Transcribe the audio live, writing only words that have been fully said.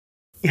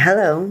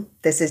Hello,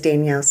 this is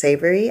Danielle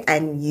Savory,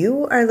 and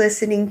you are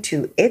listening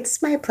to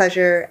It's My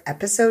Pleasure,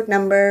 episode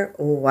number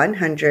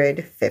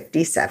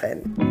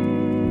 157.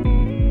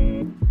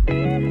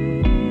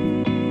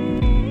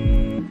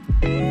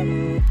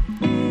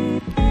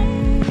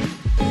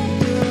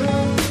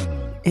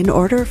 In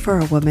order for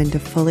a woman to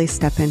fully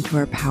step into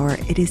her power,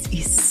 it is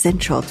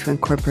essential to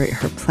incorporate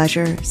her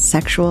pleasure,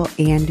 sexual,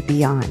 and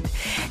beyond.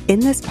 In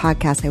this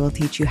podcast, I will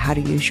teach you how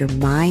to use your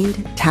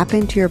mind, tap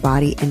into your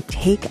body, and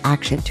take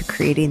action to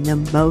creating the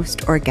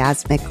most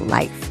orgasmic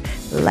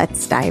life.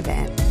 Let's dive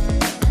in.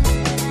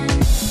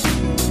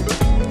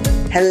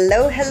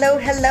 Hello,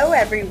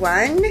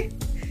 everyone.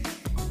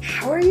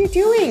 How are you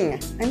doing?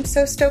 I'm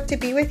so stoked to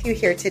be with you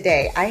here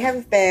today. I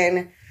have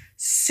been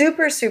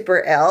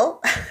super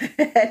ill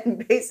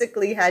and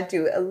basically had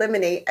to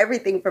eliminate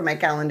everything from my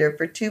calendar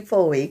for 2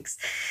 full weeks.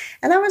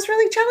 And that was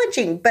really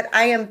challenging, but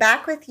I am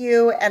back with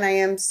you and I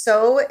am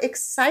so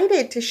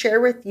excited to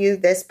share with you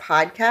this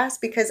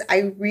podcast because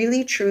I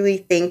really truly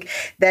think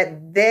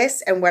that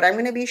this and what I'm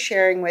going to be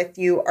sharing with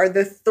you are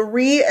the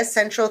 3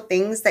 essential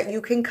things that you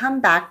can come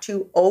back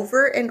to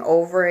over and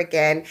over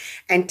again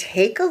and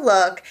take a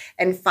look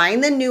and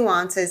find the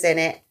nuances in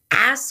it.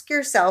 Ask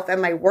yourself,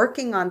 am I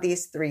working on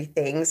these 3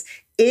 things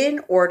in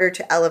order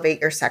to elevate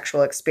your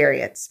sexual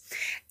experience?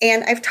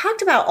 And I've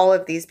talked about all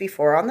of these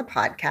before on the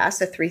podcast,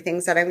 the 3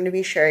 things that I'm going to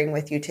be sharing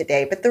with you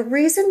today. But the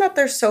reason that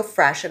they're so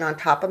fresh and on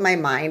top of my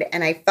mind,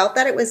 and I felt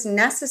that it was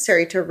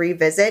necessary to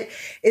revisit,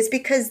 is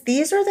because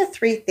these are the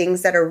 3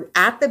 things that are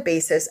at the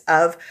basis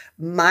of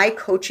my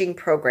coaching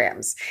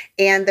programs.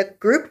 And the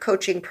group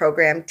coaching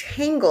program,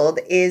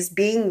 Tangled, is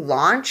being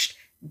launched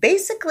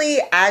basically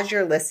as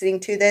you're listening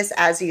to this,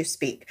 as you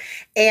speak.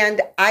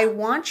 And I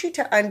want you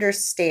to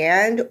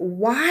understand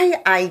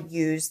why I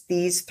use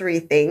these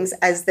 3 things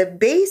as the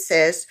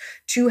basis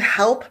to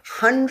help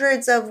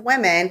hundreds of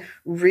women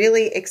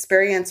really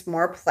experience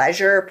more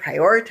pleasure,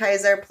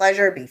 prioritize their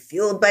pleasure, be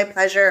fueled by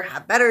pleasure,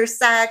 have better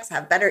sex,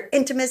 have better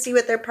intimacy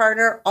with their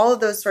partner, all of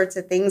those sorts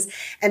of things.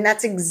 And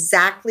that's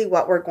exactly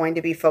what we're going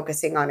to be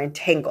focusing on in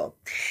Tangled.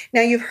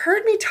 Now, you've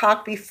heard me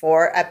talk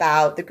before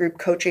about the group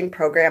coaching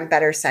program,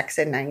 Better Sex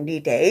in 90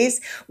 Days,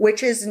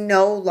 which is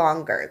no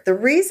longer. The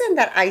reason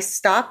that I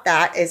stopped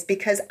that is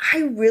because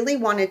I really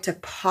wanted to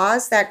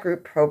pause that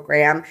group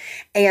program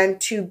and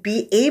to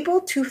be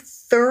able to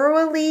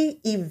thoroughly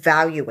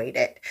evaluate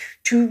it,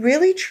 to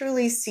really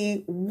truly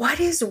see what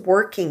is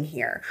working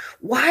here.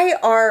 Why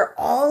are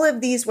all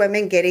of these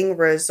women getting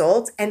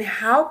results, and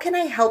how can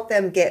I help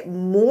them get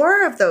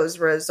more of those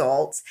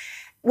results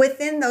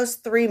within those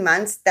 3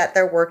 months that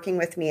they're working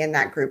with me in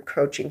that group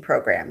coaching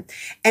program?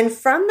 And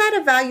from that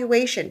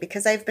evaluation,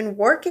 because I've been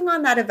working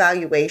on that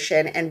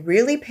evaluation and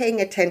really paying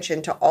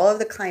attention to all of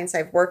the clients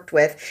I've worked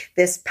with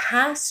this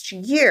past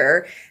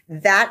year,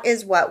 that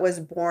is what was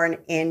born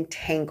in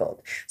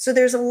Tangled. So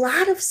there's a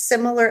lot of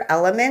similar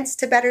elements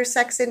to Better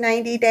Sex in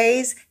 90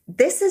 Days.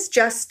 This is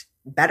just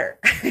better.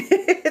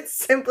 It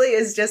simply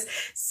is just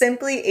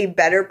simply a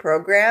better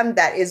program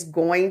that is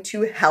going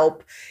to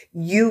help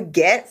you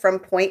get from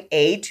point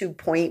A to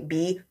point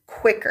B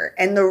quicker.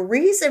 And the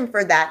reason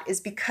for that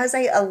is because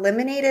I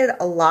eliminated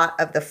a lot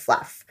of the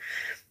fluff.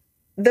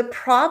 The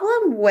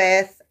problem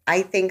with,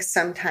 I think,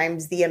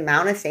 sometimes the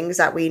amount of things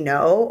that we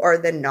know or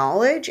the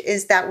knowledge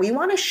is that we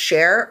want to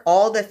share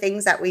all the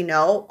things that we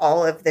know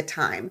all of the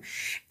time.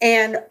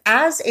 And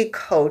as a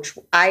coach,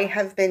 I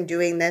have been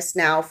doing this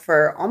now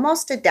for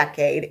almost a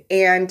decade.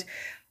 And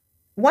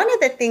one of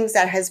the things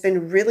that has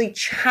been really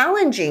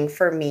challenging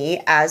for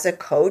me as a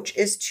coach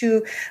is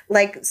to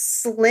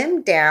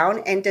slim down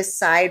and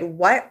decide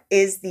what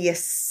is the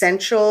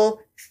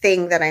essential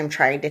thing that I'm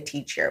trying to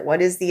teach here.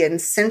 What is the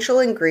essential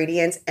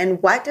ingredients,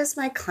 and what does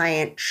my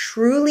client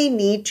truly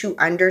need to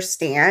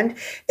understand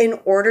in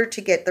order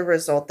to get the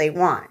result they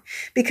want?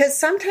 Because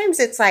sometimes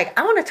it's like,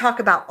 I want to talk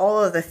about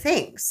all of the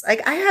things.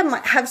 Like I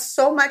have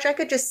so much, I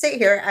could just sit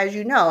here, as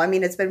you know,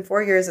 it's been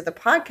 4 years of the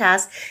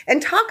podcast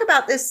and talk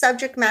about this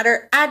subject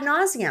matter ad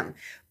nauseum.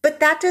 But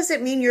that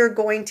doesn't mean you're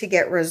going to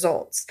get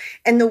results.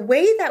 And the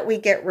way that we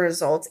get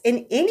results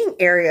in any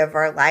area of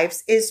our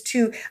lives is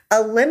to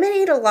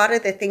eliminate a lot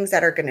of the things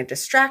that are going to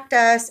distract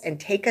us and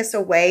take us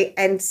away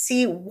and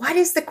see what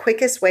is the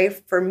quickest way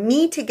for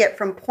me to get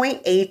from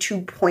point A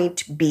to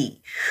point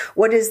B.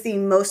 What is the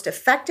most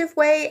effective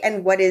way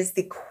and what is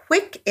the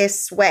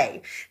quickest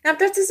way? Now,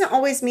 that doesn't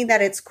always mean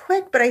that it's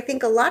quick, but I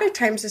think a lot of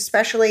times,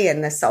 especially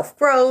in the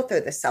self-growth or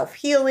the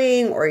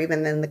self-healing or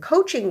even in the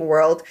coaching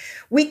world,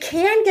 we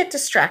can get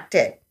distracted.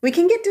 We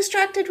can get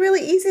distracted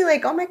really easy,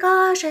 like, oh my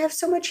gosh, I have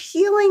so much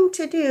healing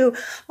to do.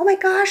 Oh my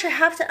gosh, I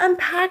have to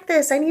unpack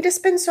this. I need to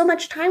spend so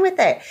much time with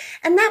it.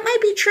 And that might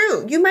be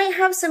true. You might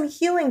have some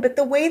healing, but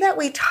the way that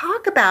we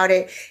talk about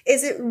it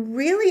is it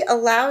really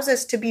allows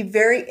us to be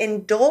very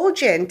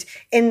indulgent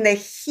in the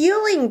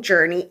healing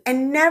journey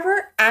and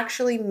never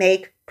actually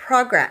make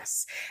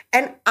progress.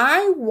 And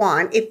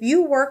if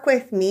you work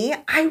with me,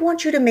 I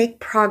want you to make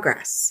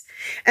progress.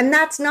 And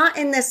that's not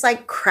in this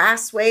like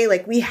crass way,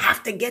 like we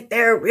have to get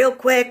there real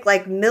quick,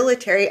 like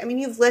military. I mean,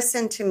 you've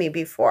listened to me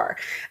before.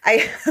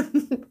 I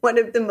am one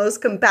of the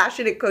most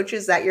compassionate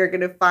coaches that you're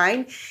going to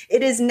find.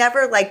 It is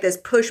never like this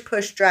push,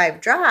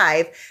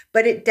 drive,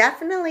 but it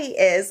definitely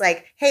is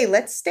like, hey,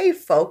 let's stay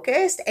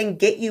focused and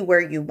get you where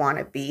you want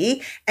to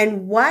be.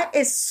 And what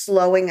is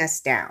slowing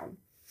us down?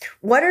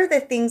 What are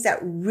the things that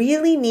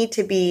really need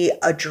to be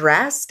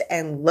addressed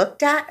and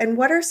looked at? And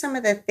what are some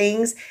of the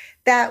things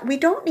that we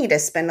don't need to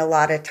spend a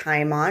lot of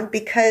time on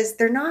because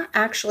they're not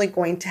actually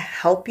going to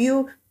help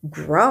you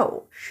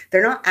grow?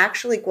 They're not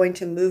actually going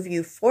to move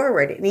you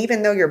forward. And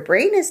even though your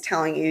brain is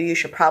telling you you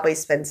should probably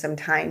spend some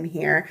time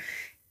here,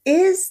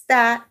 is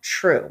that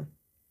true?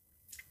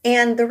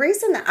 And the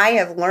reason that I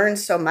have learned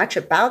so much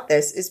about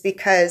this is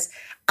because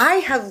I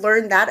have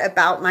learned that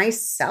about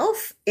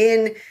myself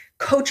in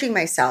coaching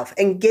myself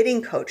and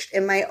getting coached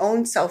in my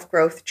own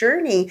self-growth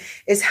journey,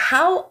 is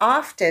how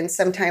often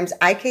sometimes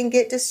I can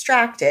get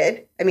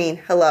distracted. I mean,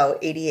 hello,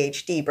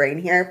 ADHD brain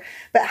here,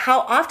 but how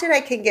often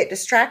I can get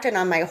distracted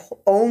on my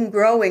own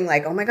growing,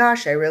 like, oh my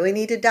gosh, I really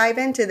need to dive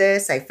into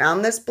this. I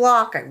found this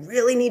block. I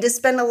really need to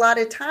spend a lot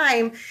of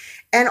time.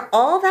 And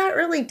all that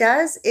really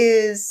does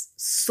is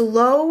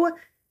slow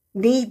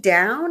me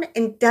down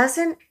and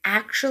doesn't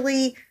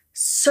actually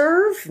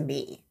serve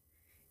me.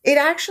 It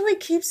actually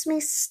keeps me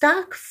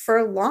stuck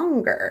for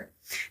longer.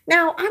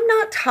 Now, I'm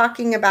not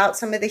talking about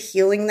some of the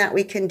healing that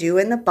we can do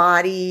in the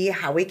body,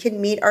 how we can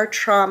meet our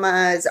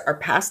traumas, our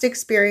past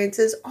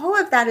experiences. All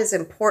of that is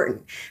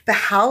important, but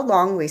how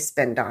long we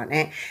spend on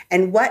it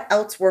and what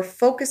else we're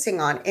focusing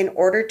on in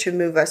order to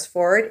move us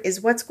forward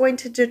is what's going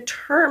to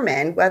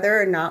determine whether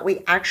or not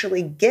we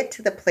actually get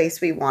to the place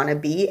we want to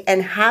be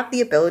and have the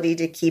ability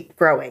to keep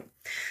growing.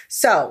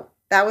 So,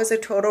 that was a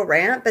total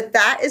rant, but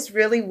that is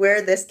really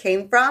where this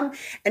came from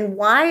and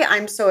why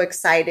I'm so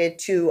excited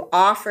to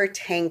offer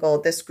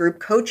Tangle, this group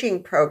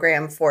coaching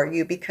program for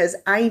you, because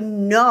I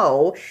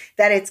know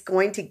that it's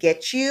going to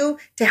get you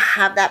to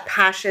have that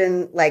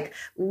passion, like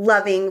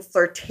loving,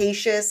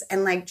 flirtatious,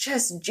 and like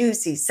just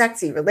juicy,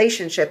 sexy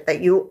relationship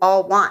that you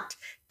all want.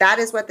 That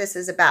is what this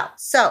is about.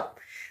 So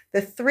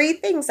the three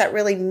things that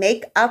really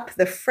make up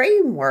the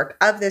framework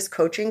of this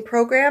coaching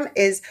program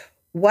is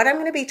what I'm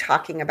going to be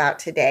talking about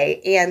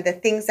today and the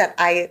things that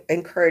I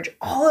encourage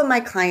all of my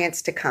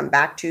clients to come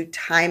back to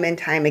time and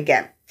time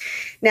again.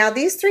 Now,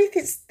 these three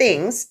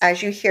things,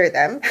 as you hear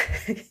them,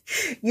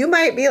 you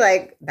might be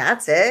like,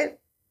 that's it.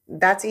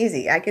 That's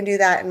easy. I can do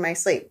that in my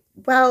sleep.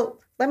 Well,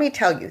 let me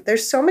tell you,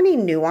 there's so many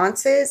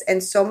nuances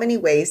and so many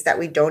ways that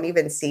we don't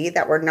even see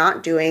that we're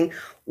not doing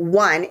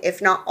one,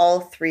 if not all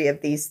three of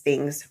these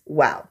things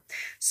well.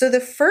 So the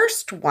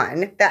first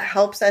one that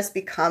helps us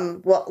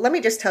become, well, let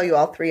me just tell you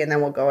all three and then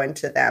we'll go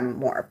into them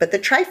more. But the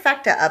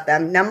trifecta of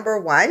them, number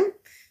one,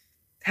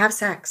 have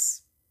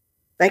sex.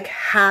 Like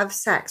have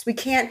sex. We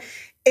can't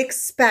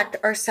expect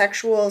our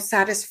sexual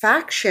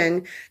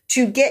satisfaction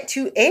to get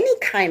to any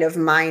kind of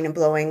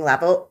mind-blowing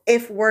level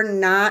if we're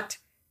not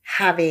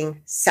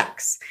having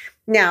sex.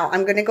 Now,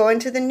 I'm going to go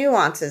into the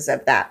nuances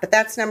of that, but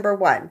that's number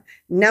one.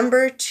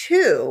 Number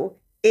two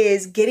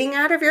is getting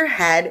out of your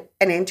head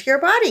and into your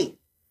body.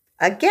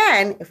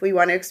 Again, if we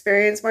want to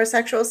experience more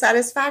sexual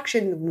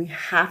satisfaction, we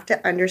have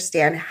to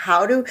understand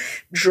how to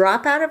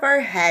drop out of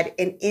our head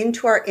and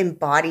into our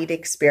embodied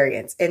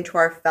experience, into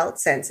our felt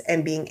sense,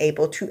 and being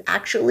able to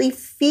actually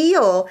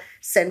feel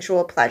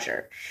sensual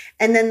pleasure.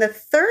 And then the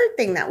third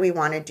thing that we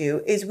want to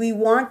do is we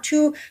want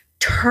to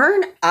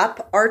turn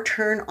up our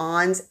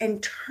turn-ons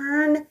and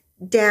turn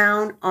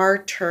down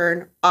our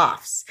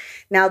turn-offs.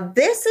 Now,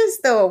 this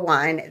is the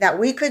one that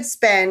we could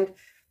spend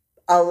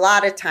a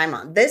lot of time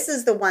on. This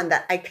is the one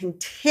that I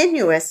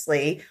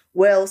continuously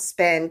will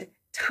spend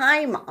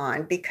time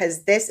on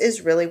because this is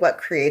really what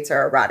creates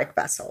our erotic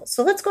vessel.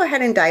 So let's go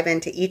ahead and dive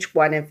into each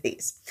one of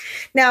these.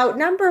 Now,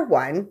 number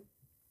one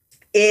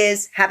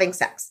is having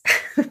sex.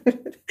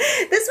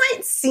 This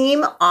might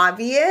seem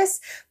obvious,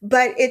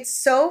 but it's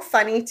so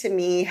funny to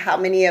me how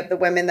many of the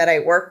women that I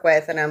work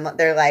with, and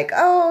they're like,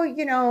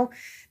 oh,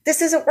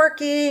 this isn't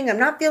working. I'm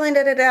not feeling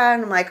da-da-da.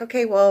 And I'm like,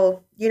 okay,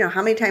 well,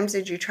 how many times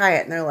did you try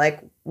it? And they're like,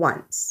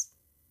 once.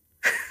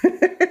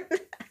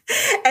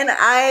 And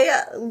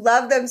I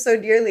love them so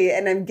dearly.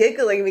 And I'm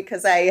giggling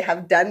because I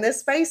have done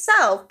this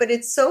myself. But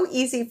it's so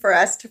easy for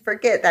us to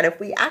forget that if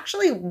we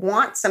actually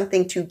want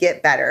something to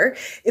get better,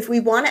 if we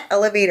want to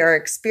elevate our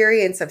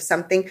experience of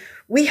something,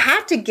 we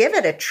have to give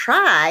it a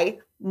try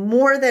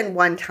more than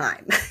one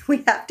time.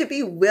 We have to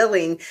be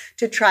willing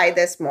to try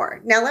this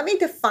more. Now, let me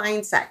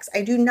define sex.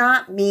 I do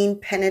not mean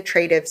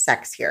penetrative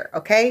sex here,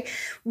 okay?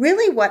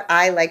 Really what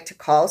I like to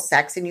call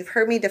sex, and you've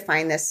heard me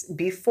define this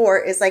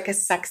before, is like a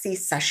sexy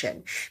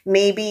session.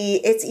 Maybe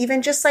it's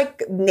even just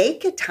like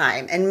naked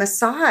time and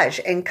massage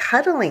and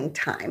cuddling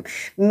time.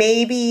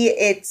 Maybe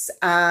it's,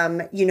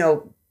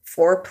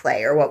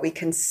 foreplay, or what we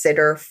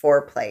consider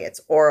foreplay.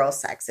 It's oral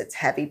sex, it's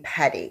heavy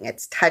petting,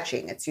 it's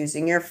touching, it's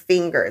using your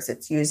fingers,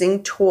 it's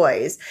using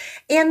toys.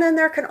 And then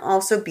there can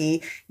also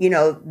be,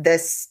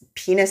 this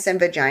penis and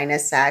vagina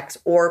sex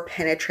or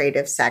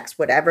penetrative sex,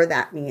 whatever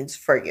that means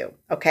for you.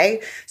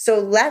 Okay. So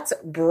let's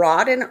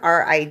broaden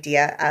our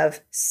idea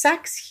of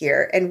sex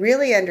here and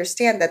really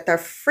understand that the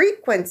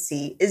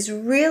frequency is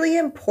really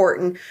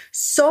important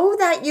so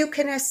that you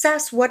can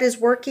assess what is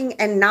working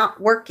and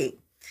not working.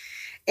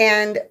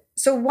 And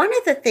so one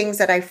of the things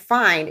that I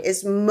find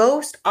is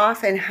most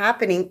often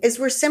happening is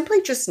we're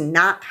simply just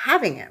not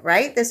having it,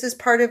 right? This is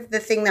part of the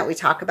thing that we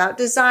talk about,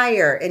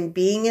 desire and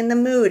being in the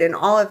mood and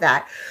all of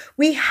that.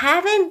 We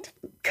haven't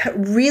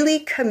really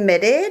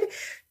committed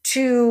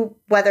to,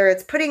 whether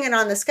it's putting it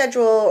on the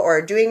schedule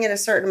or doing it a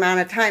certain amount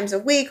of times a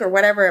week or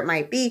whatever it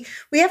might be,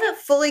 we haven't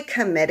fully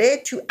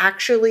committed to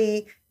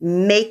actually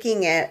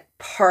making it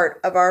part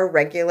of our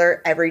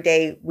regular,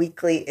 everyday,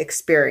 weekly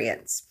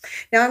experience.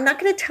 Now, I'm not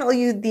going to tell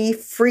you the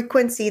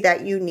frequency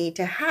that you need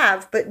to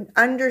have, but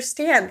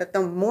understand that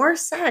the more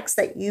sex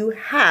that you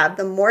have,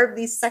 the more of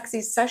these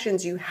sexy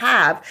sessions you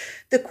have,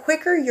 the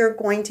quicker you're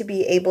going to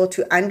be able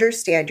to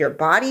understand your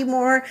body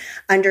more,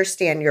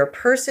 understand your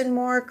person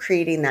more,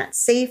 creating that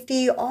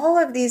safety, all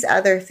of these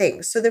other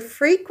things. So the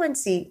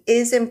frequency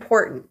is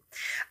important.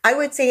 I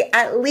would say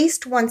at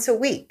least once a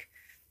week,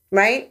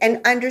 right?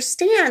 And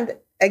understand,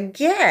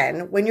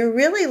 again, when you're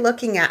really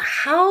looking at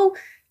how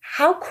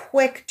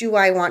quick do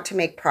I want to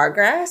make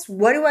progress?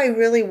 What do I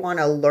really want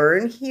to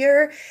learn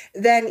here?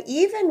 Then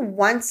even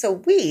once a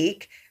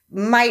week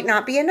might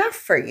not be enough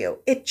for you.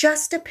 It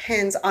just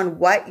depends on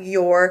what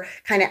your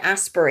kind of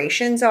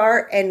aspirations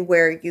are and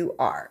where you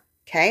are.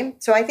 Okay.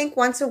 So I think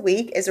once a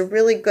week is a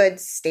really good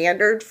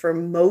standard for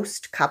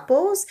most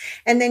couples.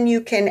 And then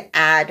you can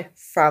add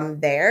from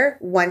there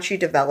once you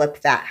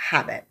develop that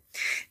habit.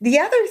 The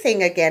other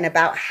thing, again,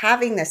 about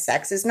having the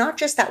sex is not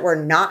just that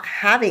we're not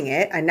having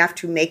it enough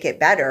to make it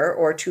better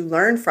or to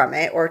learn from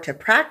it or to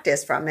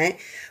practice from it,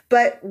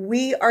 but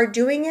we are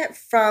doing it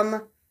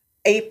from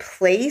a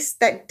place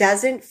that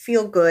doesn't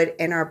feel good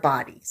in our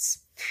bodies.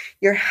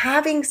 You're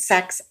having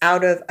sex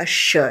out of a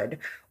should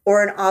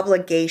or an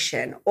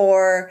obligation,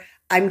 or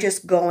I'm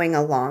just going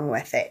along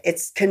with it.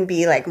 It can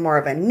be like more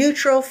of a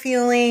neutral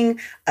feeling,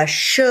 a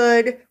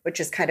should,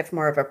 which is kind of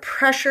more of a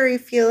pressury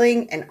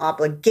feeling, an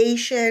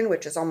obligation,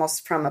 which is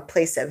almost from a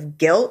place of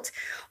guilt.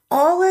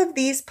 All of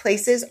these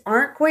places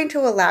aren't going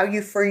to allow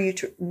you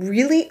to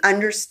really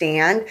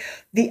understand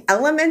the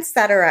elements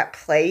that are at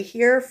play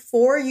here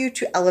for you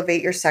to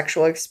elevate your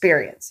sexual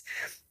experience.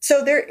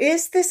 So there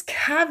is this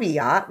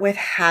caveat with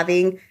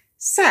having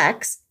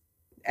sex.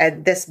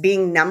 And this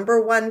being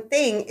number one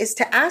thing is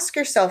to ask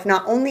yourself,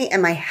 not only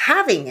am I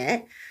having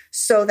it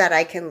so that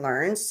I can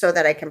learn, so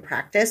that I can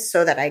practice,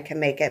 so that I can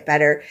make it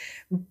better,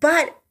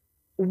 but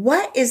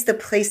what is the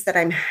place that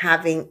I'm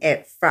having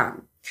it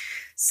from?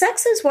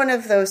 Sex is one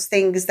of those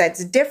things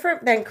that's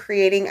different than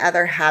creating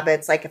other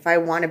habits. Like if I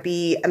want to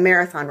be a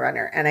marathon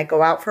runner and I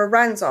go out for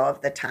runs all of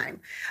the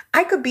time,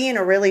 I could be in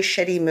a really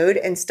shitty mood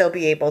and still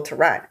be able to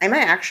run. I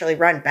might actually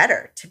run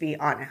better, to be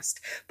honest.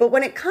 But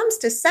when it comes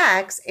to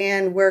sex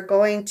and we're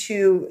going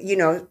to,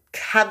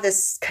 have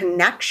this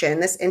connection,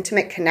 this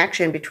intimate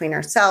connection between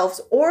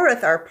ourselves or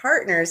with our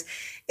partners,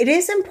 it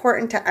is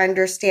important to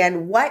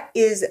understand what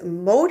is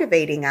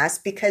motivating us,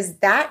 because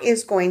that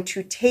is going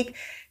to take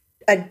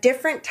a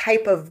different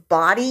type of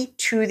body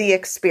to the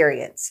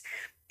experience.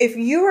 If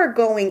you are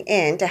going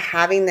into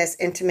having this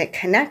intimate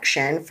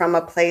connection from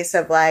a place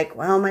of like,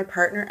 well, my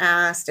partner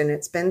asked and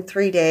it's been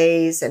 3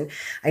 days and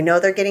I know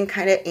they're getting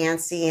kind of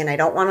antsy and I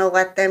don't want to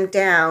let them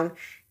down.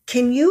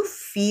 Can you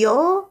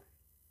feel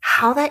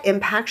how that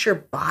impacts your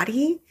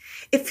body?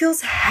 It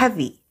feels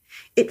heavy.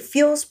 It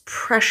feels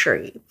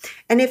pressury.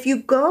 And if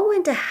you go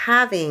into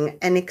having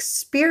an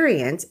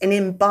experience, an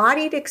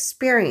embodied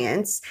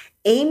experience,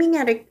 aiming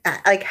at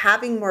like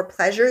having more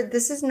pleasure,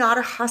 this is not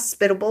a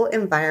hospitable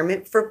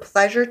environment for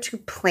pleasure to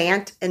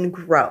plant and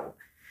grow.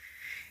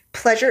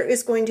 Pleasure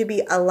is going to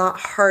be a lot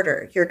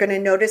harder. You're going to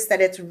notice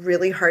that it's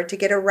really hard to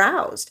get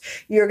aroused.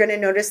 You're going to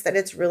notice that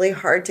it's really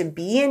hard to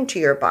be into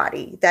your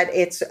body, that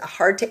it's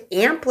hard to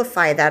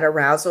amplify that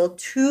arousal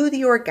to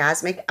the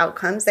orgasmic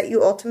outcomes that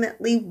you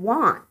ultimately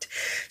want.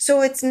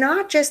 So it's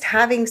not just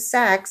having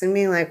sex and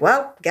being like,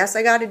 well, guess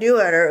I got to do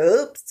it, or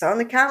oops, it's on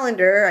the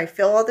calendar. I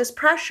feel all this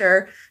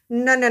pressure.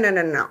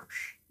 No.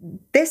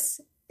 This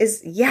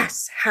is,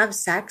 yes, have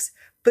sex,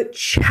 but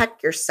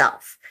check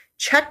yourself.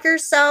 Check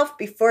yourself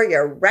before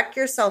you wreck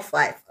your self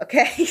life,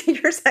 okay?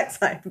 Your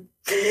sex life.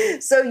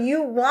 So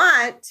you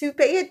want to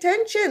pay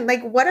attention.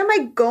 Like, what am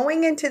I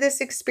going into this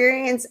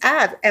experience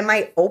at? Am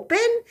I open?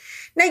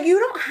 Now, you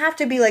don't have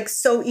to be like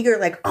so eager,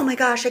 like, oh my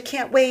gosh, I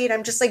can't wait.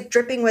 I'm just like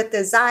dripping with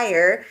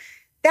desire.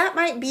 That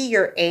might be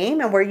your aim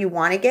and where you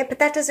want to get, but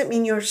that doesn't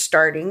mean you're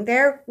starting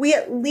there. We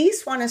at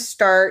least want to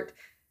start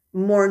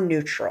more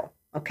neutral.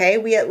 Okay,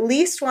 we at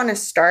least want to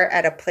start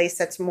at a place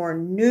that's more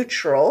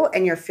neutral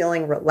and you're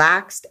feeling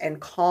relaxed and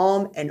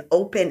calm and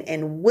open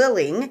and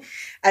willing,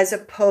 as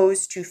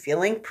opposed to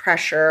feeling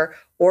pressure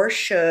or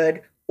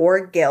should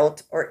or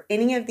guilt or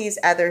any of these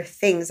other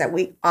things that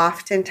we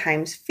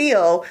oftentimes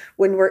feel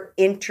when we're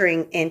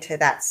entering into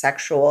that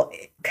sexual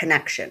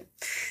connection.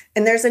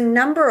 And there's a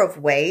number of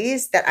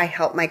ways that I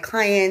help my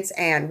clients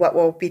and what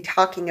we'll be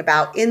talking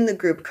about in the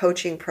group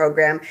coaching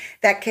program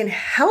that can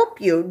help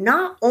you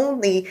not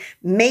only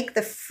make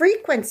the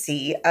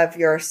frequency of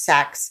your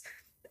sex,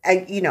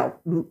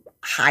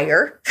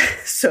 higher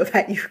so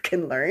that you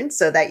can learn,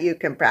 so that you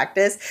can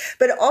practice,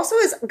 but it also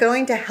is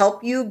going to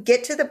help you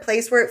get to the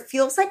place where it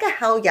feels like a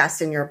hell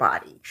yes in your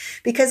body.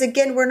 Because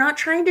again, we're not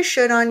trying to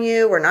shit on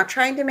you. We're not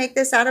trying to make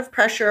this out of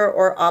pressure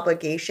or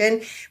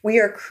obligation. We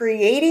are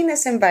creating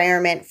this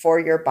environment for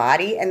your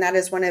body. And that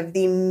is one of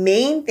the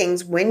main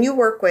things when you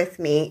work with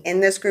me in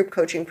this group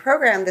coaching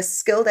program. The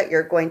skill that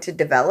you're going to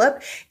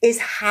develop is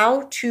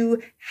how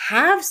to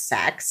have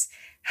sex,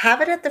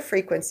 have it at the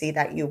frequency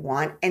that you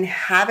want, and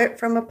have it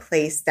from a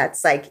place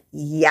that's like,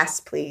 yes,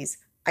 please,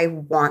 I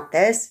want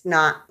this,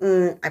 not,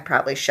 I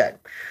probably should.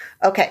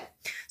 Okay.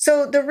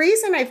 So the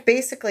reason I've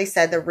basically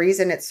said the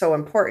reason it's so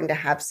important to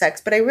have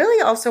sex, but I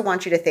really also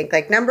want you to think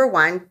like, number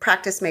one,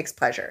 practice makes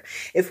pleasure.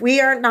 If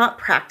we are not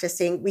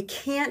practicing, we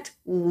can't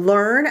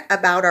learn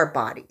about our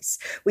bodies.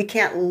 We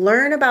can't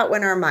learn about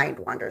when our mind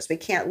wanders. We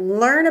can't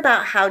learn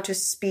about how to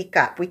speak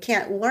up. We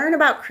can't learn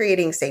about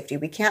creating safety.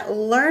 We can't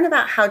learn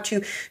about how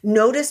to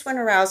notice when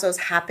arousal is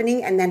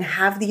happening and then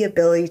have the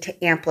ability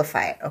to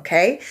amplify it.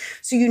 Okay.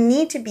 So you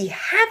need to be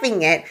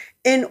having it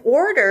in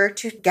order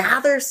to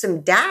gather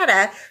some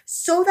data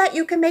so that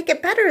you can make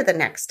it better the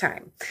next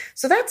time.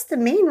 So that's the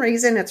main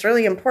reason it's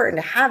really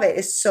important to have it,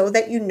 is so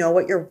that you know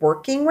what you're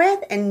working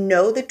with and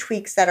know the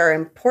tweaks that are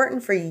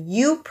important for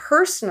you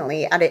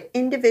personally at an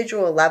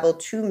individual level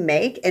to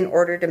make in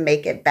order to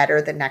make it better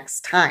the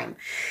next time.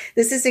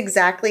 This is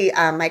exactly,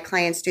 my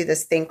clients do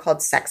this thing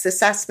called sex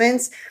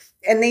assessments,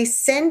 and they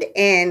send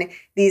in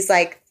these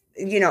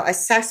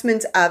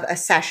assessments of a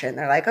session.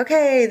 They're like,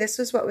 okay, this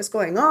is what was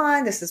going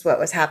on. This is what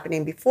was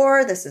happening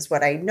before. This is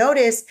what I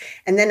noticed.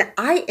 And then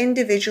I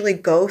individually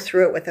go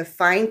through it with a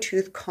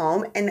fine-tooth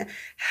comb and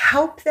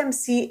help them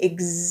see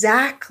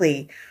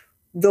exactly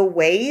the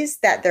ways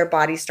that their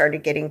body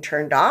started getting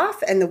turned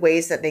off and the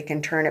ways that they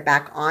can turn it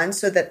back on,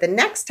 so that the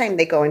next time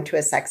they go into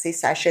a sexy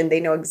session, they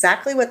know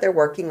exactly what they're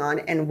working on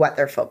and what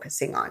they're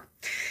focusing on.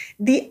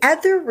 The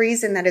other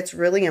reason that it's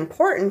really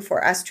important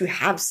for us to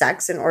have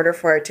sex in order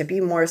for it to be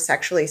more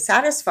sexually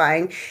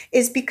satisfying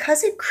is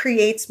because it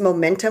creates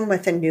momentum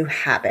with a new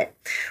habit.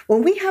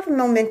 When we have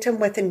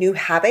momentum with a new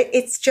habit,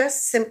 it's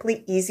just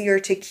simply easier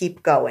to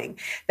keep going.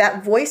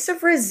 That voice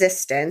of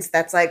resistance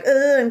that's like,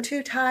 oh, I'm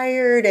too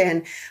tired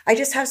and I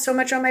just have so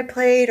much on my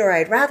plate, or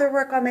I'd rather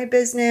work on my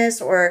business,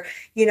 or,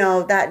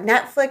 that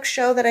Netflix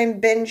show that I'm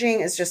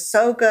binging is just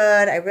so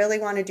good. I really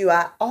want to do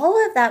it.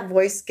 All of that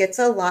voice gets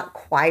a lot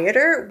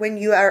quieter when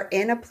you are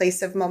in a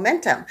place of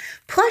momentum.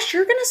 Plus,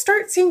 you're going to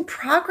start seeing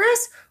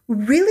progress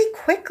really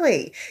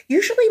quickly.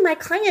 Usually my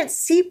clients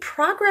see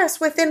progress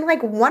within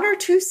like 1 or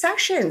 2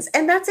 sessions,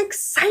 and that's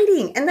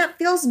exciting and that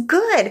feels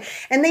good.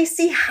 And they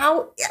see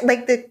how,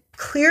 like, the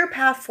clear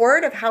path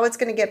forward of how it's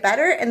going to get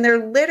better. And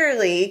they're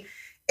literally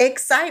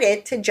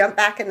excited to jump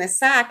back in the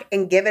sack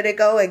and give it a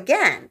go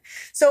again.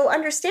 So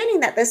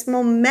understanding that this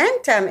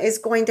momentum is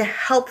going to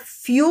help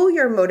fuel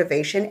your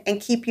motivation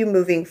and keep you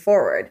moving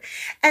forward.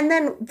 And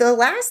then the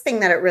last thing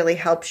that it really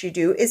helps you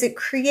do is it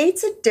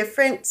creates a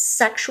different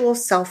sexual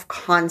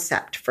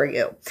self-concept for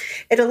you.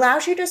 It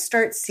allows you to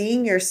start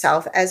seeing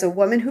yourself as a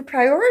woman who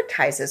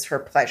prioritizes her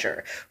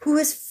pleasure, who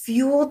is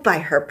fueled by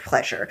her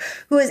pleasure,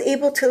 who is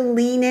able to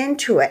lean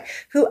into it,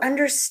 who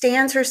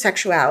understands her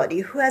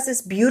sexuality, who has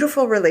this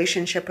beautiful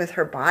relationship with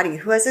her body,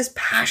 who has this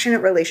passionate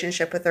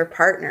relationship with her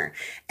partner.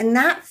 And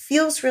that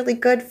feels really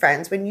good,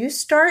 friends. When you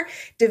start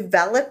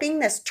developing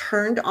this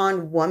turned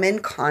on woman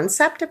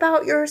concept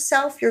about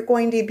yourself, you're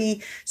going to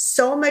be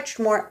so much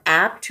more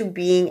apt to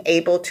being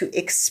able to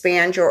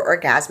expand your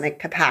orgasmic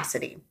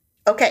capacity.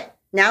 Okay,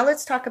 now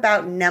let's talk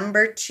about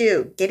number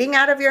 2, getting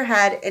out of your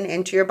head and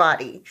into your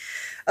body.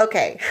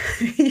 Okay,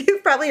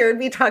 you've probably heard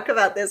me talk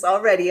about this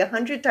already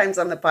 100 times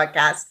on the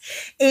podcast.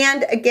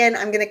 And again,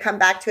 I'm going to come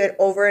back to it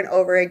over and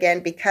over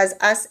again, because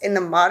us in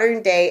the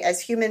modern day as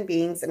human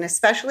beings, and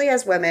especially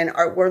as women,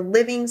 we're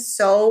living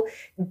so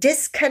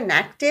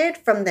disconnected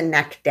from the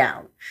neck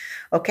down.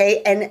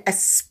 Okay, and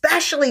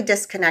especially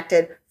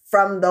disconnected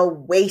from the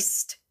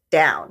waist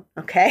down.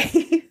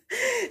 Okay.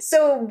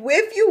 So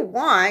if you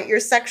want your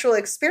sexual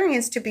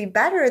experience to be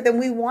better, then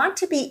we want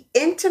to be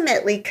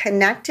intimately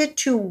connected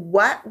to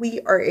what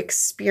we are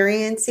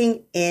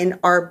experiencing in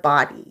our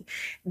body.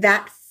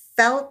 That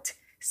felt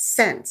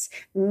sense,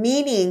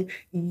 meaning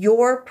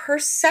your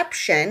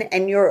perception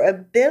and your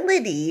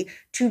ability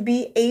to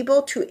be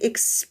able to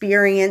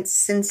experience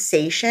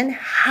sensation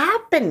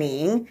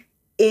happening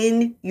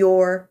in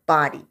your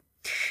body.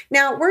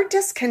 Now, we're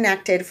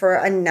disconnected for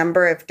a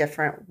number of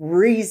different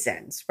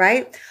reasons,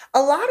 right?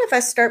 A lot of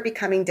us start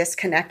becoming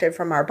disconnected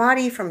from our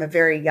body from a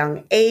very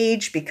young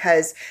age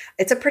because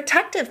it's a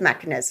protective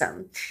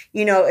mechanism.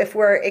 If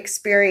we're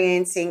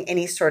experiencing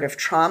any sort of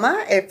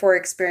trauma, if we're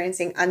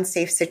experiencing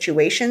unsafe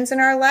situations in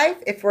our life,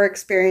 if we're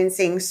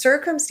experiencing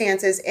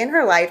circumstances in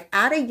our life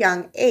at a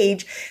young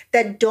age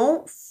that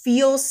don't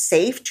feel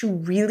safe to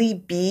really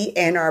be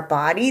in our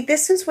body,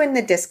 this is when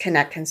the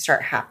disconnect can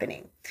start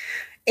happening.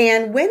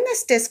 And when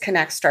this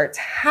disconnect starts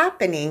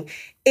happening,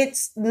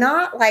 it's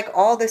not like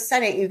all of a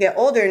sudden you get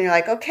older and you're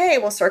like, okay,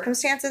 well,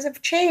 circumstances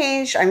have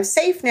changed. I'm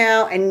safe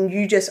now. And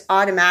you just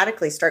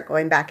automatically start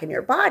going back in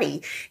your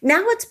body.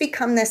 Now it's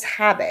become this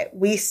habit.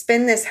 We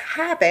spin this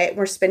habit.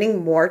 We're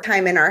spending more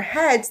time in our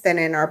heads than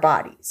in our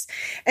bodies.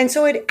 And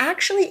so it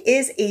actually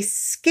is a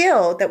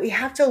skill that we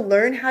have to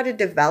learn how to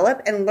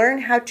develop and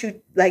learn how to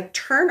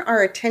turn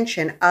our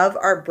attention of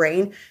our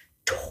brain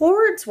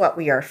towards what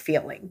we are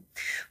feeling.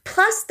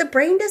 Plus, the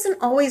brain doesn't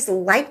always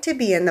like to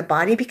be in the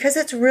body because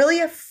it's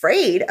really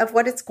afraid of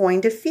what it's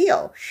going to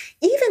feel.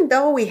 Even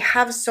though we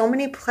have so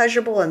many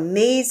pleasurable,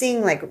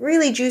 amazing,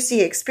 really juicy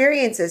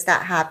experiences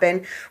that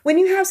happen, when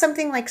you have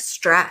something like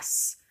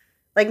stress,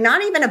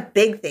 not even a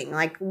big thing,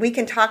 we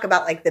can talk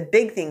about the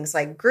big things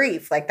like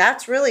grief,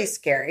 that's really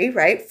scary,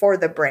 right? For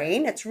the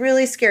brain, it's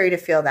really scary to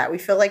feel that. We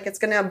feel like it's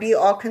going to be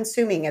all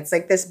consuming. It's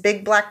like this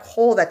big black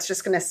hole that's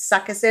just going to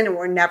suck us in and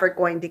we're never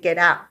going to get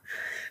out.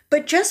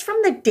 But just from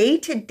the day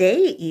to day,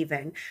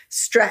 even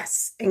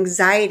stress,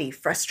 anxiety,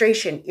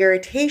 frustration,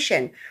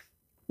 irritation,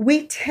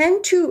 we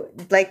tend to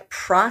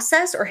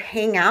process or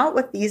hang out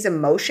with these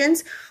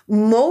emotions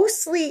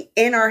mostly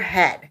in our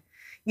head.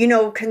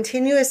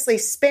 Continuously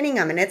spinning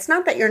them. And it's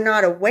not that you're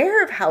not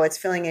aware of how it's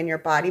feeling in your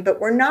body,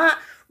 but we're not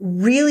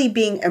really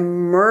being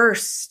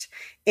immersed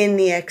in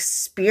the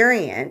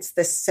experience,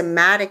 the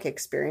somatic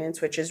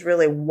experience, which is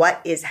really what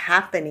is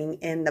happening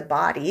in the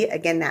body.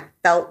 Again, that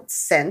felt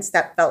sense,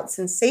 that felt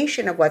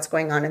sensation of what's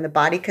going on in the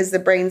body, because the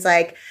brain's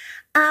like,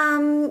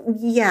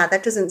 yeah,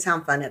 that doesn't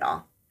sound fun at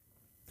all.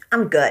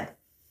 I'm good.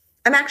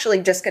 I'm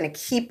actually just going to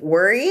keep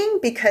worrying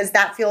because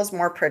that feels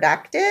more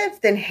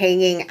productive than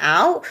hanging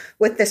out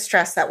with the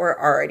stress that we're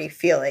already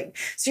feeling.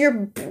 So your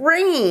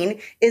brain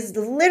is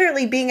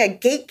literally being a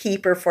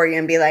gatekeeper for you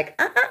and be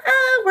like,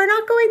 we're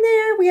not going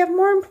there. We have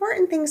more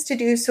important things to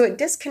do. So it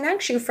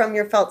disconnects you from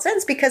your felt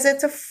sense because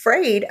it's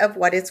afraid of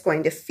what it's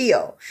going to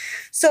feel.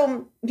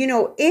 So,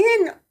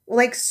 in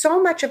so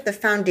much of the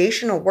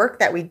foundational work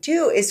that we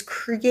do is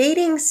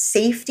creating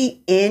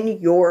safety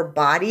in your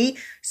body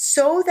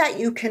so that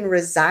you can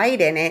reside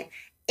in it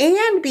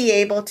and be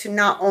able to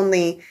not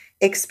only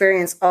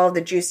experience all the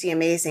juicy,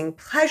 amazing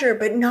pleasure,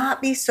 but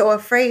not be so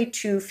afraid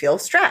to feel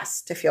stress,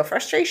 to feel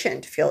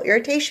frustration, to feel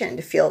irritation,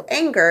 to feel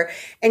anger,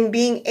 and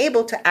being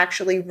able to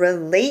actually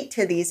relate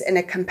to these in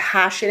a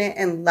compassionate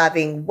and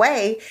loving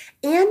way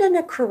and in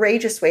a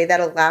courageous way that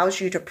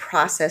allows you to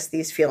process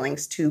these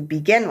feelings to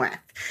begin with.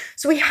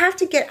 So we have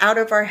to get out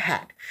of our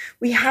head.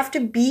 We have to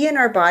be in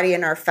our body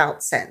in our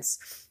felt sense.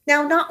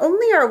 Now, not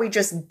only are we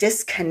just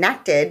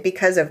disconnected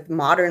because of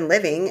modern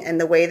living and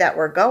the way that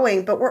we're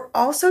going, but we're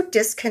also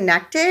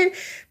disconnected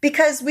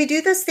because we do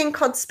this thing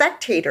called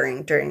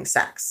spectatoring during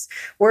sex.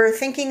 We're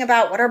thinking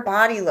about what our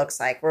body looks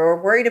like.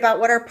 We're worried about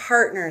what our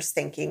partner's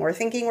thinking. We're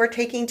thinking we're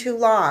taking too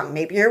long.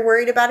 Maybe you're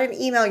worried about an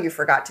email you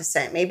forgot to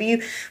send. Maybe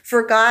you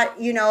forgot,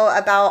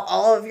 about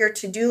all of your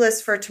to-do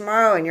lists for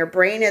tomorrow and your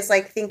brain is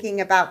thinking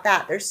about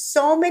that. There's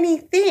so many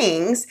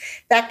things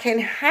that can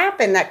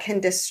happen that can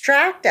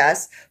distract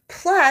us.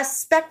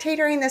 Plus,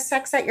 spectatoring the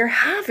sex that you're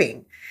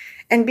having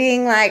and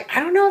being like, I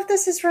don't know if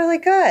this is really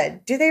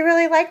good. Do they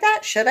really like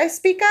that? Should I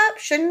speak up?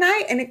 Shouldn't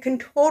I? And it can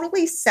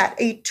totally set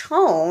a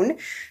tone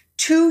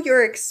to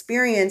your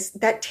experience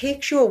that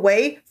takes you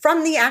away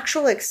from the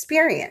actual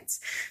experience.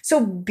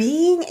 So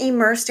being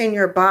immersed in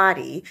your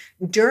body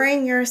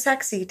during your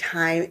sexy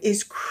time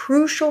is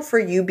crucial for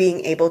you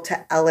being able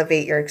to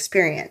elevate your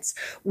experience.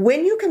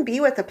 When you can be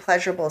with a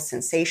pleasurable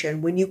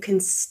sensation, when you can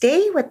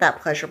stay with that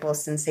pleasurable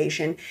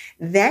sensation,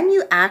 then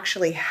you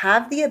actually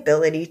have the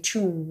ability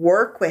to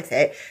work with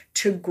it,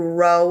 to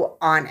grow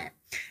on it.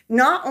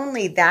 Not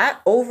only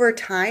that, over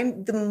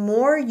time, the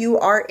more you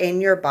are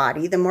in your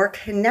body, the more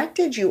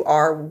connected you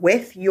are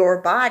with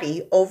your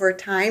body over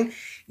time,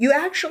 you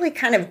actually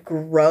kind of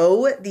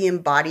grow the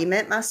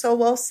embodiment muscle,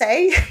 we'll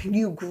say.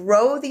 You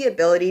grow the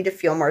ability to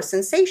feel more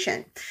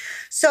sensation.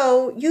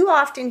 So you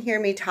often hear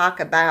me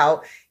talk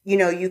about,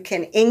 you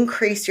can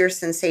increase your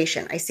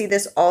sensation. I see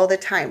this all the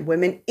time.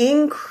 Women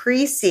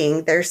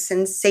increasing their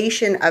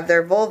sensation of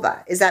their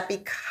vulva. Is that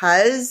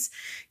because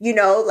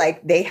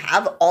they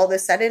have all of a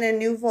sudden a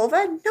new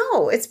vulva?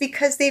 No, it's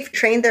because they've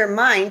trained their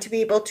mind to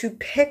be able to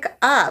pick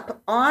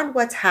up on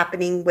what's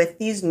happening with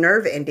these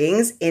nerve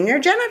endings in your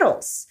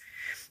genitals.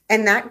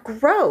 And that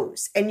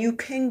grows, and you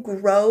can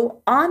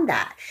grow on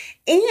that.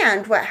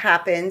 And what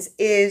happens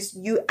is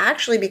you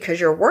actually, because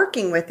you're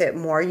working with it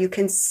more, you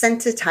can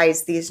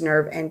sensitize these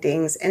nerve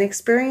endings and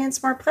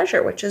experience more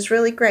pleasure, which is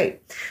really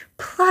great.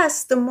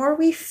 Plus, the more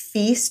we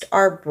feast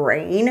our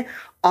brain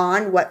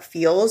on what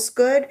feels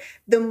good,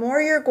 the more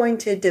you're going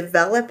to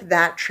develop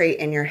that trait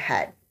in your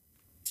head.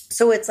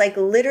 So it's like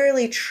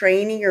literally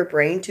training your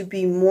brain to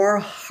be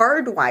more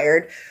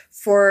hardwired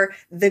for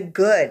the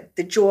good,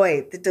 the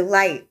joy, the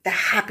delight, the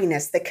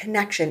happiness, the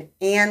connection,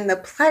 and the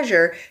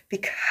pleasure,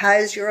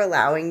 because you're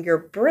allowing your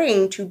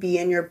brain to be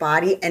in your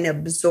body and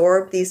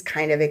absorb these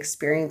kind of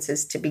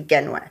experiences to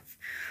begin with.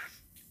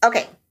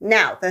 Okay,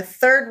 now the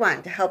third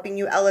one to helping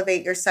you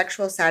elevate your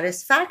sexual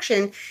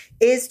satisfaction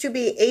is to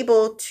be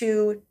able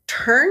to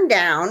turn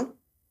down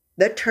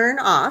the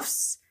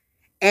turn-offs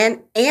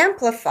and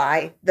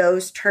amplify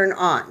those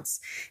turn-ons.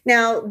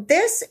 Now,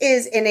 this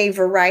is in a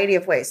variety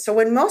of ways. So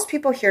when most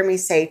people hear me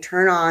say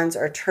turn-ons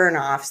or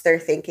turn-offs, they're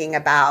thinking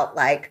about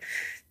like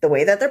the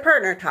way that their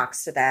partner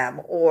talks to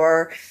them,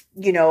 or,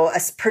 a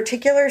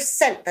particular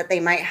scent that they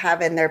might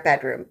have in their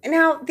bedroom. And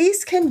now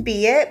these can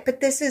be it,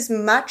 but this is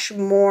much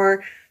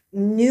more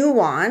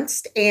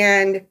nuanced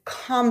and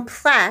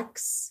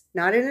complex,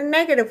 not in a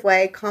negative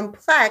way,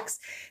 complex,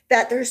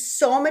 that there's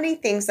so many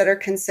things that are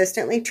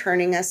consistently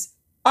turning us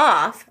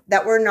off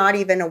that we're not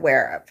even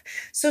aware of.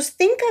 So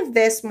think of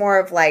this more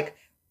of like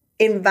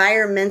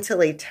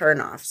environmentally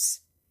turnoffs,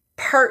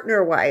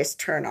 partner-wise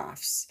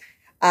turnoffs,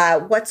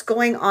 what's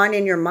going on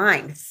in your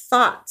mind,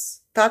 thoughts.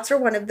 Thoughts are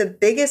one of the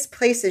biggest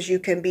places you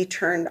can be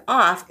turned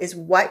off, is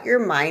what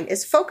your mind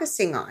is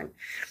focusing on.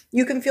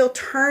 You can feel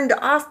turned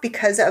off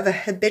because of a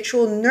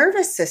habitual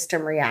nervous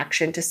system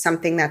reaction to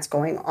something that's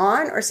going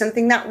on or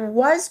something that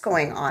was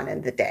going on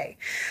in the day.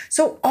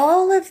 So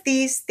all of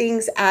these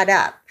things add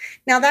up.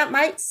 Now that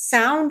might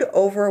sound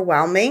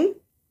overwhelming,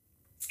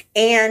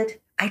 and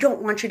I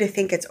don't want you to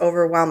think it's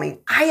overwhelming.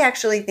 I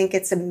actually think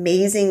it's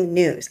amazing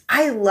news.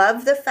 I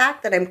love the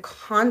fact that I'm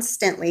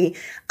constantly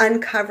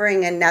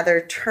uncovering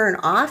another turn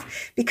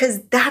off,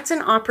 because that's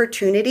an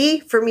opportunity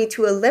for me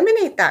to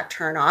eliminate that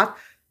turn off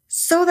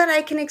so that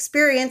I can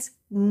experience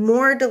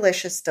more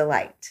delicious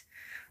delight.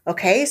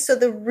 Okay, so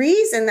the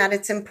reason that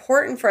it's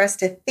important for us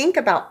to think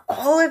about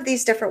all of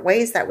these different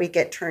ways that we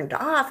get turned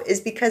off is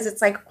because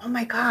it's like, oh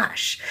my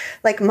gosh,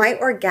 like my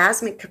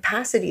orgasmic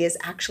capacity is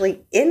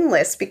actually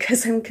endless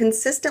because I'm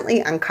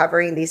consistently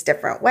uncovering these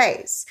different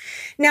ways.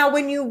 Now,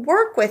 when you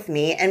work with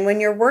me and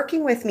when you're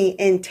working with me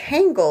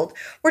entangled,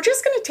 we're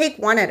just going to take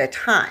one at a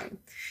time.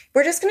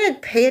 We're just going to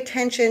pay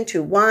attention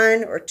to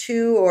one or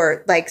two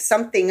or like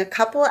something, a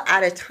couple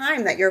at a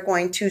time that you're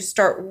going to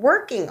start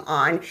working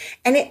on.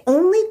 And it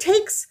only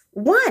takes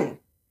one.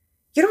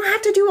 You don't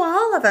have to do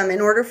all of them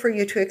in order for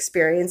you to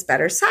experience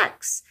better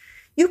sex.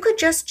 You could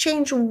just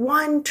change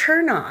one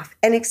turnoff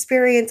and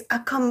experience a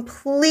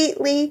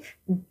completely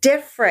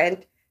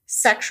different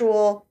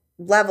sexual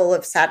level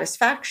of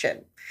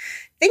satisfaction.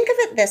 Think of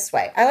it this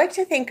way. I like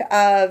to think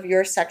of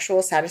your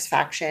sexual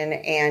satisfaction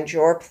and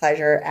your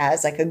pleasure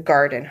as like a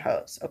garden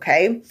hose,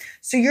 okay?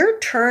 So your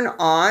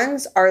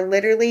turn-ons are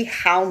literally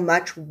how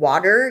much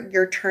water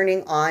you're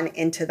turning on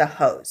into the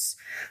hose,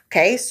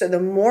 okay? So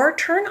the more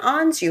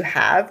turn-ons you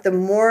have, the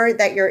more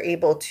that you're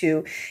able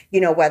to,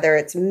 whether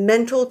it's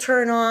mental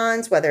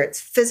turn-ons, whether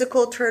it's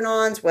physical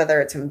turn-ons,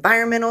 whether it's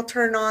environmental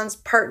turn-ons,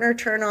 partner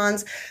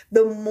turn-ons,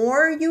 the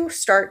more you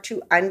start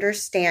to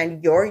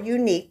understand your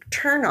unique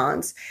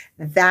turn-ons,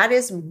 that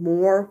is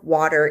more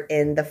water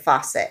in the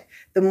faucet.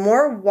 The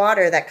more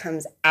water that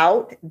comes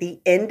out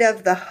the end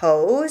of the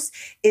hose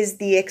is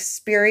the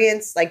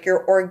experience, like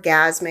your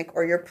orgasmic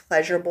or your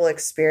pleasurable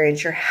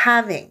experience you're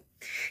having.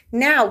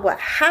 Now, what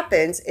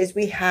happens is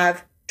we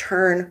have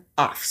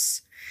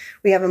turn-offs.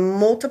 We have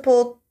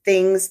multiple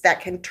things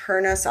that can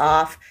turn us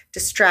off,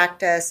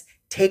 distract us,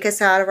 take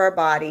us out of our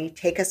body,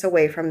 take us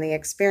away from the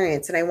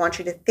experience. And I want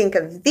you to think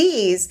of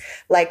these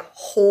like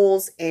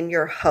holes in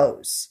your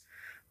hose.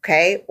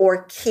 Okay,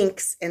 or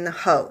kinks in the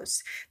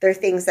hose. They're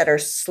things that are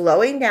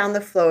slowing down the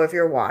flow of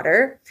your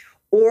water,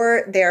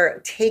 or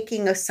they're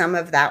taking some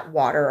of that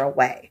water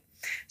away.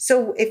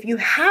 So if you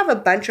have a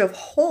bunch of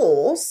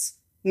holes,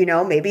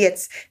 maybe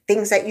it's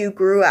things that you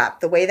grew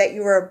up, the way that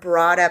you were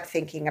brought up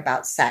thinking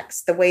about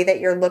sex, the way that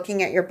you're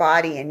looking at your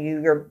body and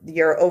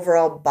your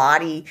overall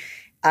body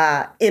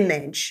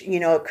image.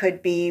 It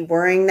could be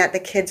worrying that the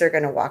kids are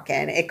going to walk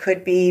in. It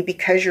could be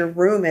because your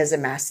room is a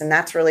mess and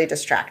that's really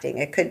distracting.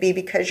 It could be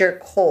because you're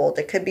cold.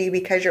 It could be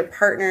because your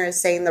partner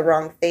is saying the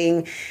wrong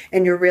thing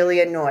and you're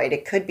really annoyed.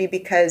 It could be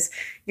because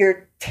you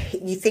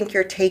think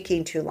you're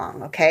taking too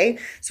long. Okay.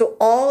 So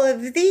all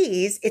of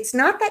these, it's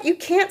not that you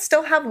can't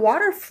still have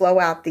water flow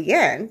out the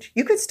end.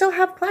 You could still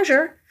have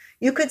pleasure.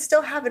 You could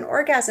still have an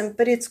orgasm,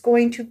 but it's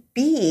going to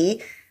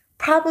be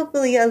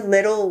probably a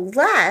little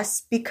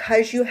less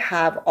because you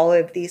have all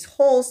of these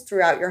holes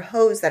throughout your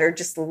hose that are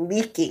just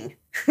leaking.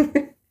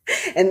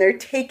 and they're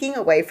taking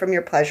away from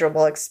your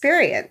pleasurable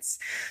experience.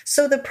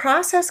 So the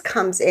process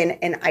comes in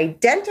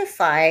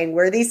identifying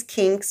where these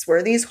kinks,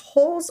 where these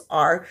holes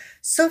are,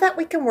 so that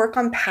we can work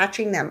on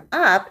patching them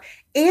up,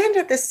 and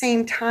at the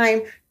same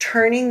time,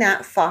 turning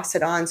that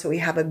faucet on so we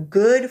have a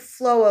good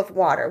flow of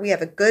water. We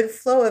have a good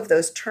flow of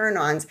those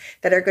turn-ons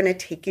that are going to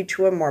take you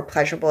to a more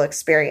pleasurable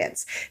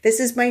experience. This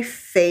is my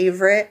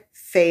favorite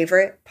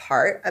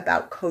part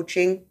about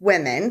coaching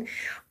women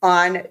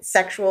on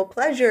sexual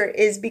pleasure,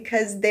 is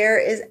because there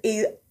is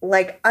a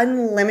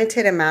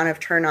unlimited amount of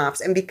turnoffs.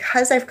 And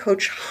because I've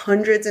coached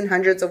hundreds and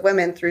hundreds of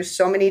women through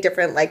so many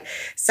different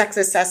sex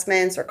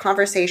assessments or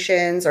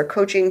conversations or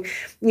coaching,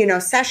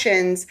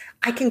 sessions,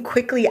 I can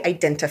quickly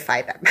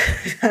identify them.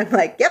 I'm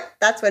like, yep,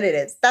 that's what it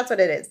is. That's what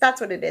it is.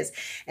 That's what it is.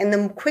 And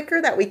the quicker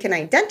that we can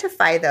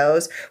identify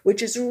those,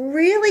 which is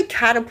really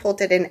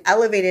catapulted and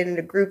elevated in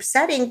a group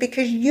setting,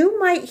 because you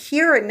might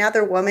hear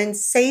another woman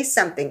say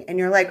something and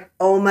you're like,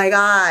 oh my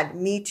God,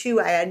 me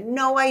too. I had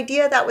no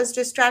idea that was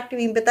distracting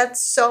me, but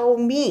that's so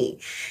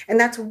me. And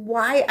that's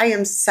why I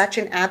am such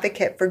an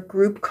advocate for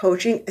group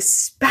coaching,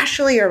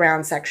 especially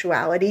around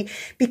sexuality,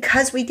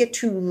 because we get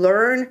to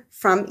learn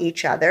from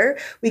each other.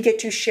 We get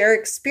to share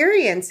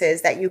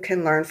experiences that you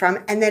can learn from,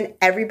 and then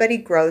everybody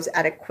grows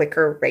at a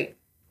quicker rate.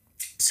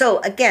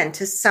 So again,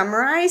 to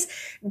summarize,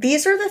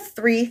 these are the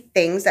three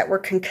things that we're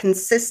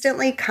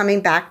consistently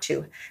coming back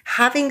to: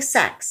 having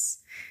sex,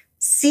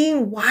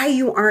 seeing why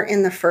you aren't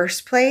in the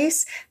first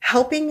place,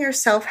 helping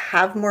yourself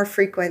have more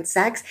frequent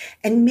sex,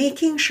 and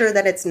making sure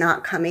that it's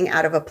not coming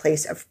out of a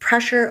place of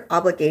pressure,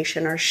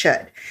 obligation, or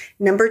should.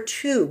 Number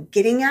 2,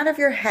 getting out of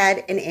your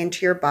head and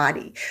into your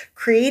body,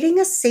 creating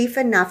a safe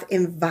enough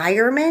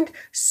environment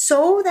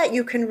so that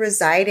you can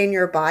reside in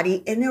your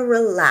body in a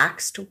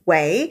relaxed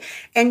way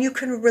and you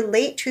can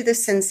relate to the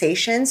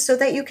sensations so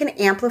that you can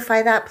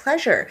amplify that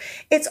pleasure.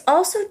 It's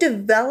also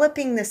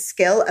developing the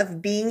skill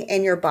of being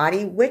in your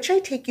body, which I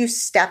take you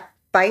step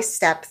by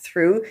step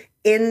through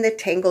in the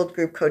Tangled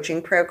Group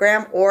Coaching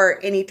Program, or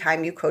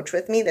anytime you coach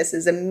with me. This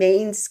is a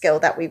main skill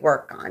that we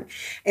work on.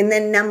 And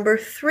then number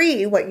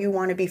 3, what you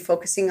want to be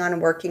focusing on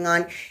and working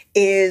on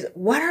is,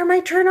 what are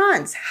my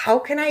turn-ons? How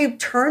can I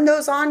turn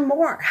those on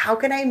more? How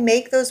can I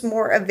make those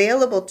more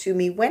available to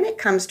me when it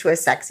comes to a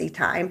sexy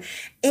time?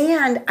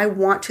 And I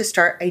want to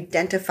start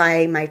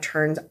identifying my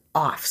turns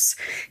offs,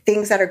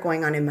 things that are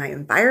going on in my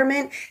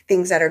environment,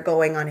 things that are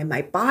going on in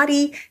my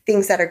body,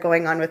 things that are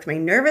going on with my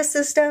nervous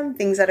system,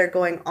 things that are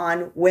going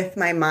on with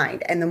my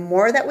mind. And the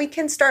more that we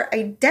can start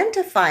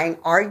identifying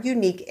our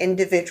unique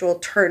individual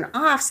turn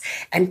offs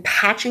and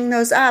patching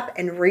those up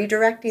and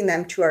redirecting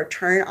them to our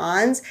turn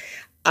ons,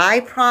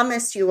 I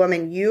promise you,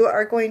 woman, you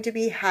are going to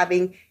be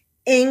having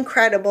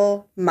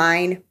incredible,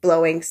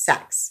 mind-blowing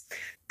sex.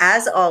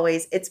 As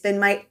always, it's been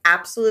my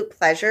absolute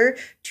pleasure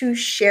to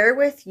share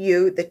with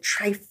you the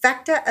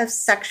trifecta of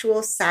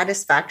sexual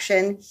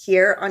satisfaction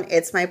here on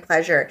It's My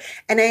Pleasure.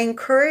 And I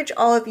encourage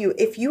all of you,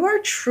 if you are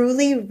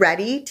truly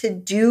ready to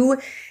do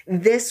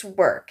this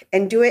work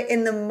and do it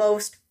in the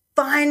most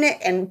fun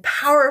and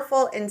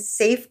powerful and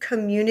safe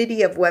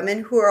community of women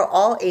who are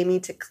all aiming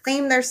to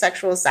claim their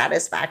sexual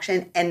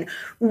satisfaction and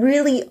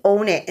really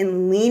own it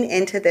and lean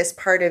into this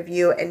part of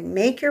you and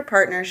make your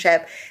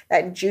partnership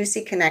that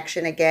juicy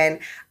connection again,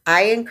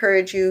 I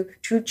encourage you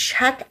to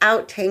check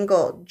out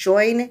Tangled.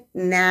 Join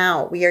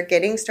now. We are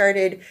getting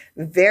started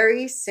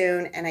very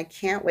soon, and I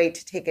can't wait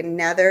to take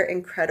another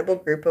incredible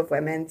group of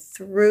women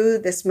through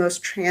this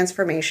most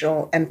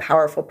transformational and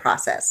powerful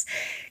process.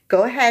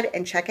 Go ahead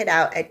and check it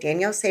out at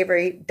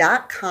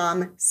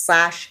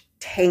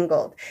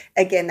daniellesavory.com/tangled.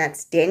 Again,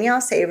 that's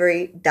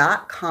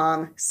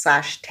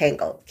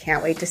daniellesavory.com/tangled.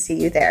 Can't wait to see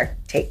you there.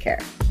 Take care.